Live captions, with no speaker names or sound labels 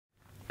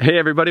Hey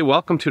everybody,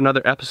 welcome to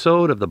another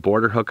episode of the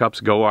Border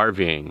Hookups Go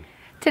RVing.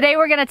 Today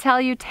we're going to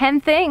tell you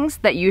 10 things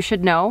that you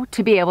should know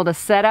to be able to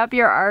set up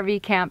your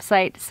RV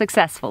campsite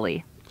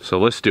successfully. So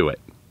let's do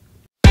it.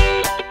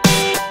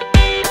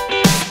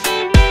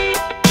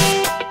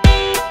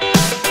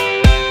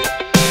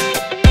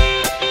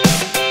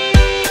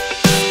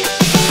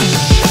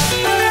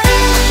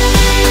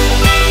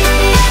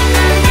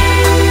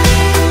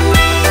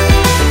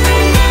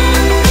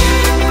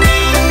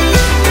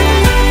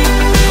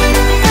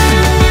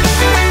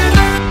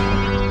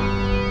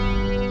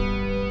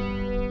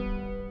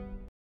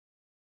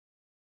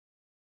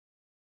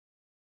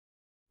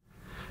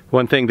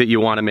 One thing that you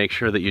want to make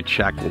sure that you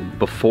check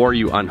before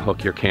you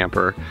unhook your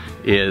camper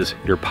is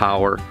your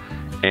power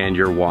and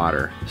your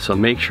water. So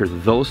make sure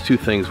those two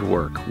things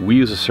work. We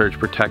use a surge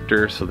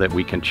protector so that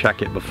we can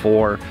check it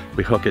before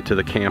we hook it to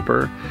the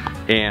camper.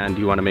 And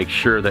you want to make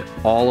sure that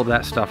all of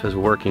that stuff is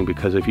working,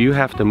 because if you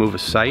have to move a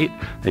site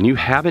and you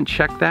haven't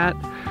checked that,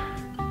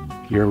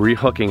 you're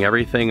rehooking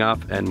everything up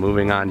and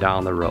moving on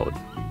down the road.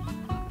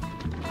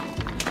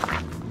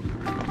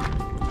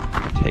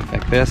 Take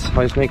like this,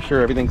 always make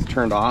sure everything's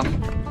turned off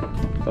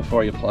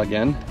before you plug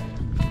in.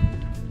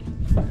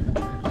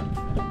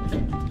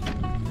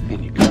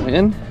 And you go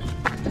in,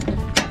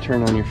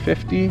 turn on your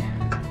 50,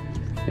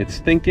 it's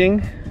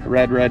thinking,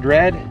 red, red,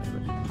 red,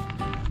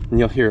 and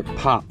you'll hear it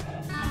pop.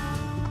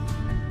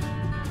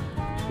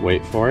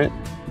 Wait for it.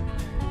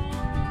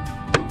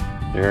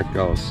 There it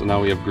goes. So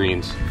now we have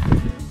greens.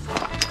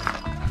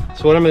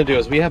 So what I'm gonna do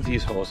is we have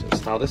these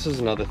hoses. Now this is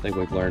another thing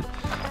we've learned.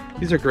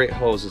 These are great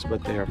hoses,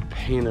 but they are a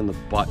pain in the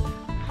butt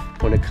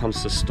when it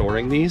comes to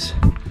storing these.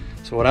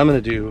 So what I'm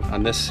gonna do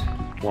on this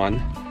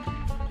one,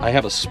 I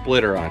have a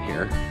splitter on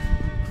here,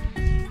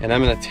 and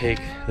I'm gonna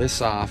take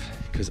this off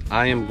because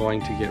I am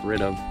going to get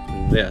rid of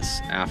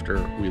this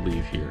after we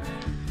leave here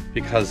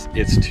because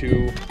it's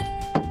too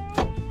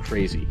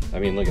crazy. I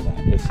mean, look at that,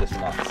 it's just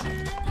nuts.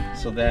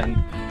 So then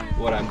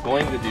what I'm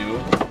going to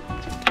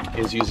do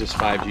is use this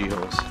 5G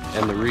hose.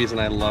 And the reason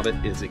I love it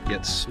is it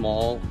gets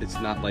small. It's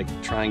not like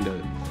trying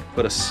to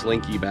put a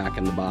slinky back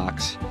in the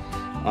box.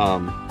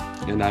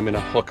 And I'm gonna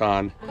hook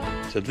on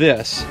to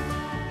this,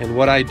 and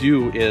what I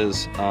do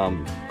is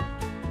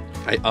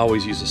I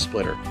always use a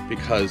splitter,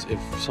 because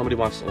if somebody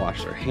wants to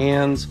wash their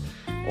hands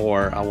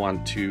or I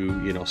want to,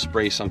 you know,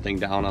 spray something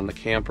down on the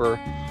camper,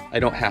 I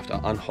don't have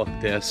to unhook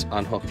this,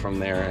 unhook from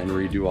there, and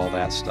redo all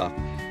that stuff.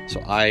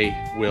 So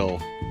I will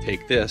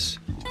take this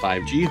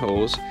 5G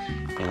hose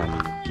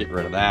and get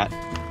rid of that.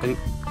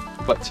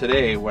 But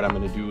today what I'm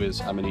going to do is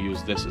I'm going to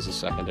use this as a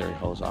secondary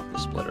hose off the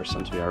splitter,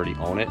 since we already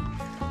own it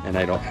and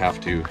I don't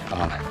have to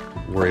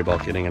worry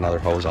about getting another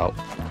hose out.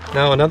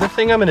 Now another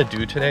thing I'm going to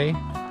do today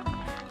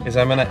is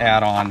I'm going to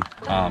add on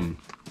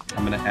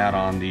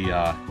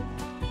the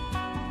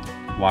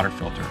water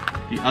filter.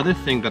 The other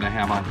thing that I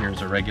have on here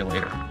is a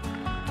regulator,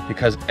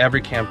 because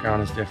every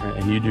campground is different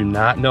and you do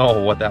not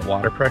know what that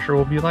water pressure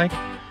will be like.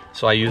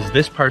 So I use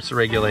this part's the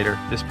regulator,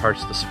 this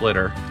part's the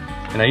splitter,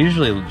 and I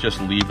usually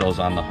just leave those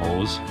on the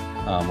hose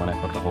when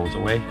I put the hose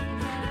away.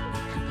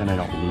 Then I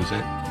don't lose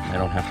it. I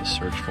don't have to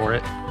search for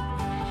it.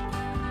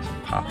 So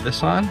pop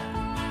this on.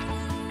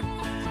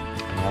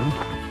 And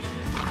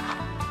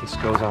this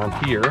goes on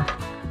here.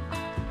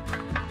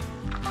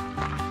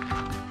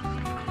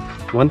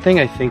 One thing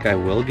I think I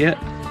will get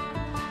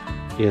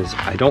is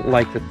I don't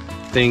like the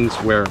things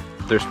where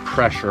there's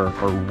pressure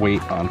or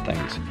weight on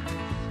things.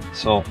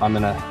 So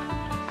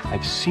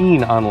I've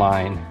seen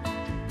online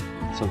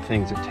some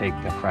things that take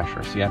the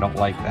pressure. See, I don't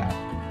like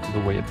that, the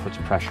way it puts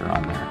pressure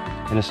on there.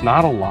 And it's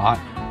not a lot,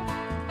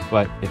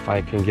 but if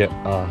I can get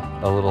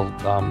a little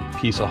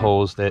piece of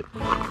hose that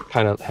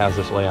kind of has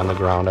this lay on the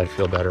ground, I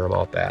feel better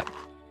about that.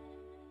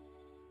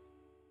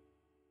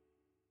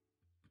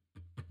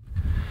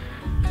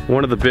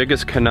 One of the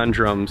biggest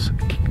conundrums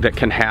that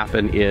can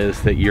happen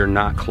is that you're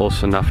not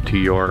close enough to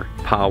your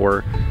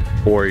power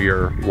or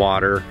your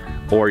water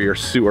or your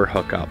sewer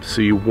hookup.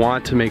 So you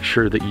want to make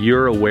sure that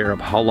you're aware of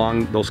how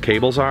long those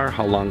cables are,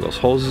 how long those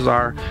hoses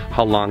are,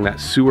 how long that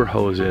sewer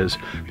hose is,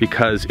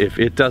 because if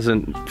it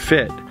doesn't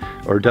fit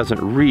or doesn't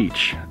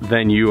reach,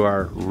 then you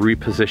are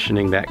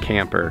repositioning that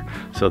camper.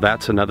 So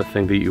that's another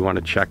thing that you want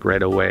to check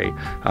right away.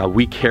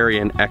 We carry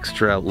an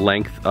extra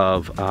length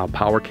of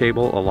power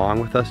cable along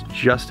with us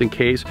just in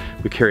case.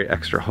 We carry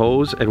extra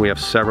hose, and we have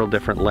several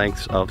different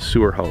lengths of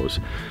sewer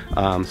hose.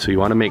 So you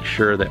want to make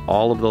sure that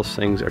all of those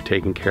things are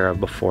taken care of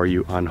before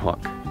you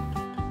unhook.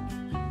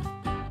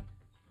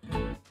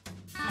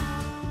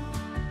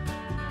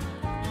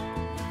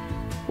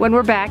 When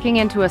we're backing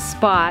into a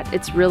spot,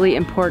 it's really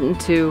important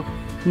to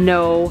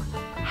know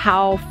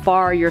how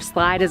far your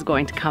slide is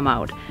going to come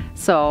out.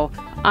 So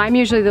I'm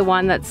usually the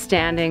one that's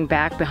standing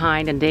back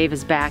behind and Dave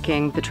is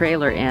backing the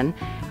trailer in.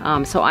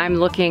 So I'm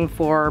looking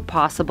for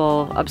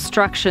possible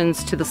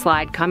obstructions to the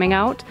slide coming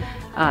out.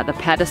 The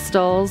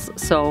pedestals,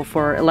 so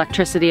for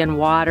electricity and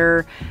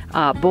water,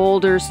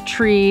 boulders,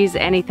 trees,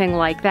 anything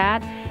like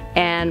that.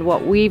 And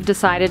what we've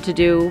decided to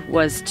do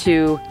was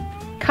to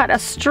cut a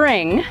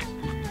string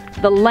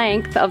the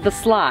length of the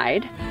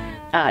slide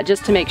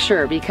just to make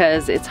sure,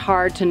 because it's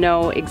hard to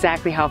know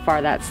exactly how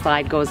far that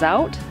slide goes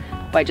out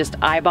by just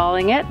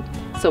eyeballing it.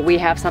 So we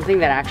have something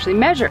that actually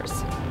measures.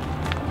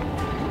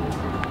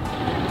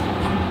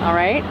 All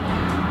right,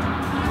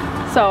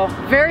 so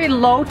very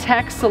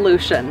low-tech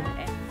solution.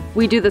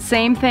 We do the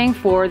same thing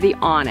for the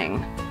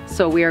awning.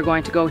 So we are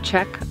going to go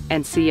check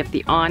and see if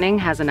the awning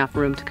has enough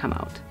room to come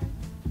out.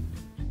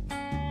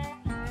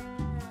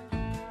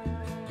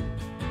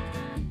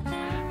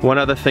 One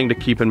other thing to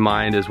keep in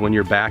mind is when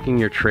you're backing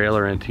your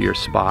trailer into your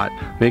spot,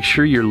 make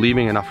sure you're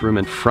leaving enough room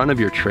in front of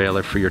your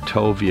trailer for your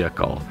tow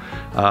vehicle.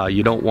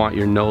 You don't want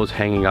your nose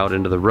hanging out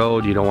into the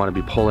road. You don't want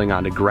to be pulling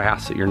onto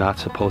grass that you're not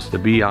supposed to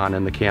be on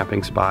in the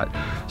camping spot.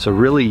 So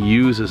really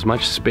use as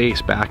much space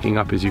backing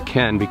up as you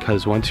can,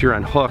 because once you're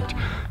unhooked,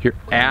 you're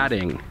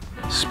adding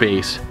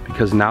space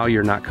because now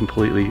you're not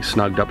completely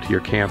snugged up to your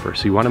camper.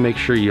 So you want to make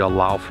sure you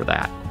allow for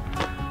that.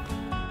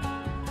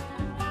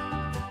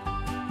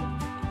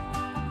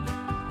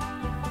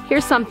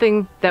 Here's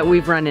something that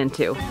we've run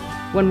into.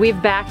 When we've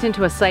backed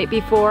into a site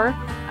before,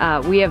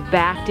 we have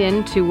backed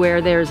into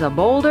where there's a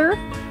boulder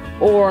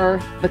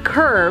or the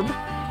curb,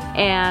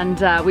 and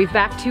we've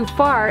backed too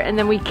far and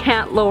then we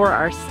can't lower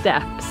our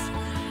steps.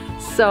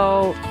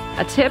 So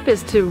a tip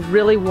is to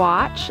really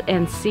watch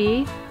and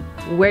see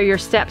where your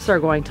steps are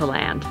going to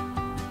land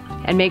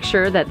and make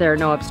sure that there are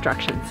no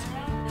obstructions.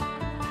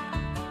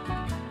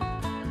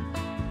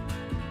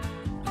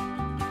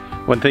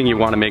 One thing you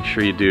want to make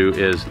sure you do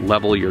is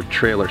level your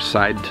trailer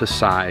side to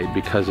side,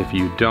 because if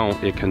you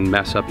don't, it can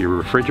mess up your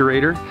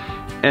refrigerator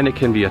and it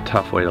can be a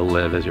tough way to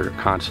live as you're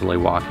constantly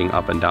walking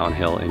up and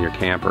downhill in your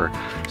camper.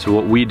 So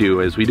what we do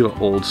is we do it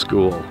old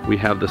school. We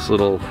have this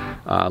little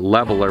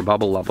leveler,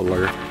 bubble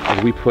leveler,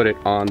 and we put it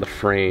on the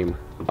frame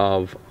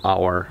of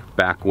our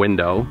back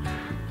window.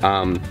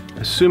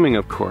 Assuming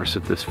of course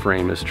that this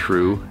frame is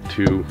true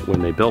to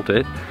when they built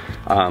it.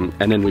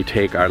 And then we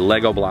take our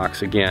Lego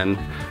blocks again,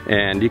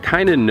 and you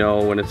kind of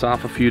know when it's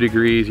off a few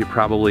degrees you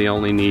probably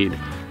only need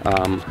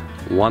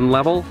one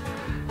level.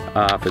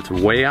 If it's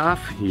way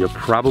off, you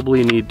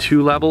probably need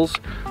 2 levels.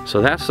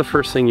 So that's the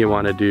first thing you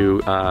want to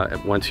do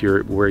once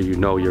you're where you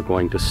know you're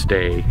going to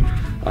stay,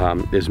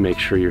 is make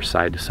sure you're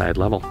side to side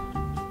level.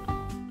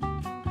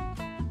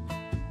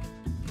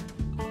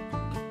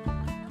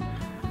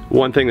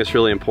 One thing that's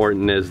really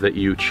important is that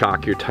you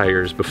chock your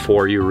tires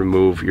before you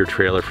remove your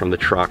trailer from the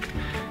truck.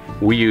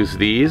 We use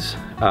these,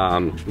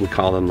 we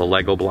call them the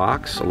Lego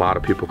blocks. A lot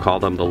of people call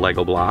them the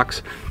Lego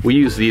blocks. We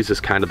use these as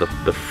kind of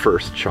the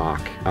first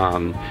chock.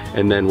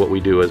 And then what we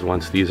do is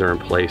once these are in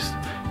place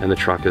and the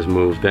truck is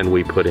moved, then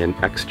we put in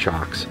X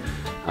chocks.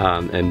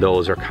 And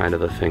those are kind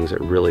of the things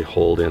that really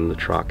hold in the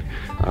truck.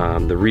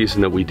 The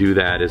reason that we do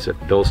that is if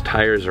those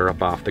tires are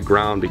up off the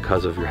ground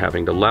because of your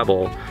having to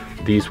level,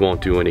 these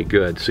won't do any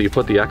good. So you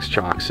put the X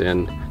chocks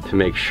in to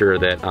make sure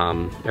that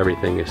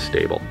everything is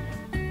stable.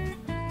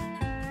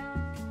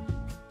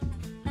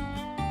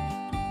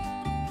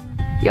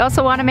 You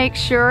also want to make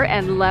sure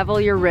and level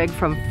your rig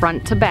from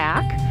front to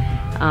back.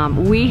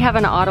 We have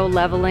an auto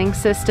leveling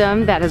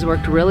system that has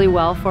worked really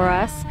well for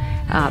us,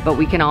 but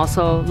we can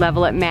also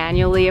level it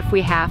manually if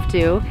we have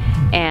to.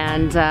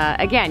 And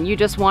again, you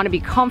just want to be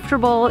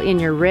comfortable in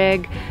your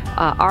rig.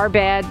 Our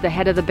bed, the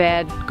head of the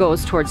bed,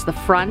 goes towards the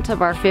front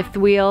of our fifth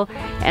wheel,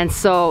 and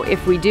so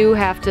if we do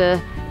have to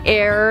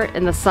err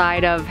in the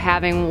side of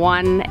having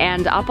one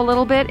end up a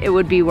little bit, it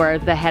would be where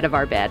the head of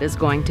our bed is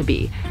going to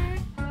be.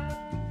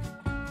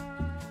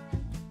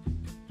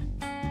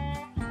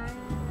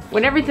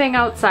 When everything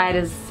outside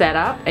is set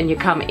up and you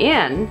come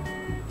in,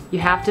 you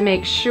have to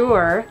make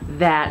sure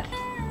that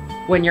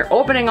when you're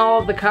opening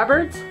all of the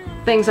cupboards,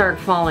 things aren't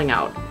falling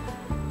out.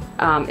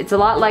 It's a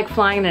lot like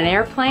flying in an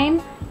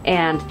airplane,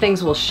 and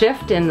things will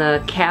shift in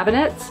the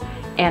cabinets,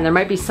 and there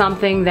might be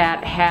something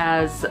that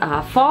has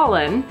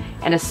fallen,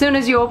 and as soon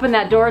as you open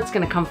that door, it's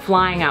gonna come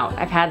flying out.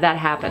 I've had that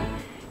happen.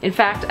 In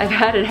fact, I've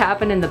had it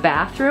happen in the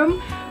bathroom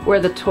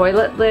where the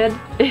toilet lid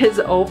is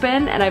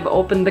open, and I've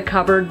opened the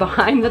cupboard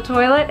behind the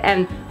toilet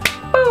and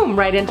boom,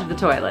 right into the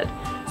toilet.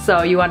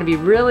 So you want to be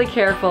really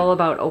careful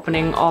about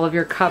opening all of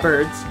your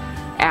cupboards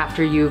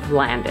after you've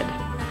landed.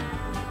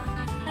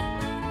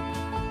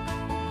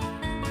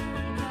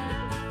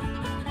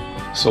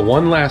 So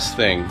one last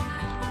thing,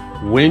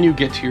 when you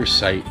get to your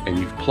site and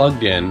you've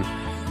plugged in,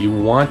 you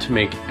want to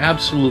make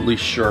absolutely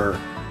sure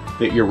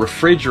that your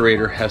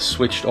refrigerator has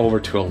switched over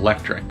to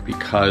electric,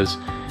 because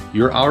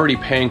you're already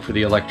paying for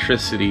the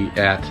electricity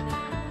at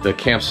the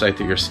campsite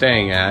that you're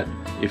staying at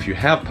if you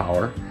have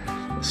power.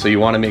 So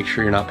you want to make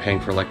sure you're not paying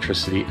for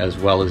electricity as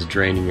well as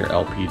draining your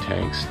LP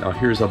tanks. Now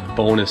here's a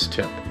bonus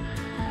tip.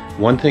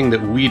 One thing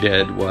that we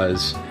did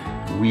was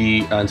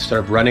we, instead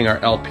of running our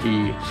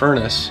LP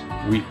furnace,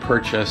 we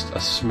purchased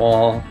a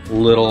small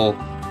little,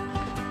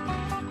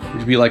 it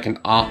would be like an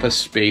office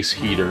space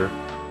heater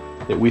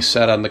that we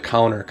set on the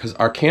counter, because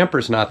our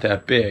camper's not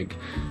that big.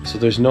 So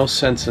there's no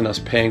sense in us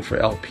paying for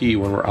LP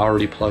when we're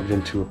already plugged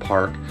into a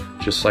park,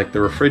 just like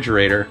the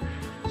refrigerator.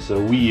 So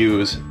we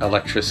use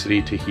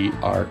electricity to heat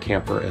our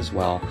camper as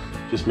well.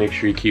 just make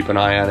sure you keep an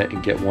eye on it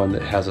and get one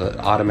that has an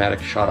automatic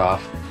shut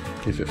off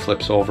if it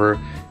flips over,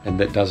 and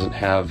that doesn't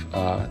have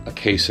a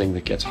casing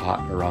that gets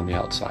hot around the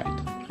outside.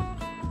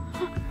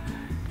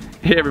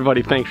 Hey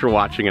everybody, thanks for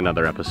watching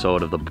another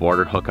episode of the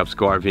Border Hookups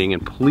Go RVing,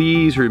 and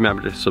please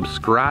remember to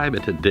subscribe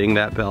and to ding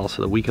that bell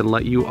so that we can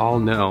let you all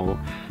know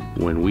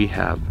when we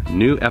have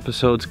new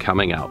episodes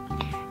coming out.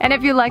 And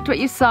if you liked what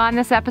you saw in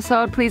this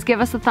episode, please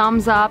give us a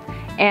thumbs up,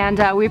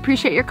 and we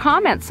appreciate your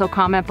comments, so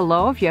comment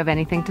below if you have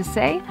anything to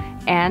say,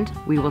 and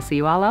we will see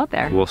you all out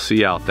there. We'll see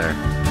you out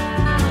there.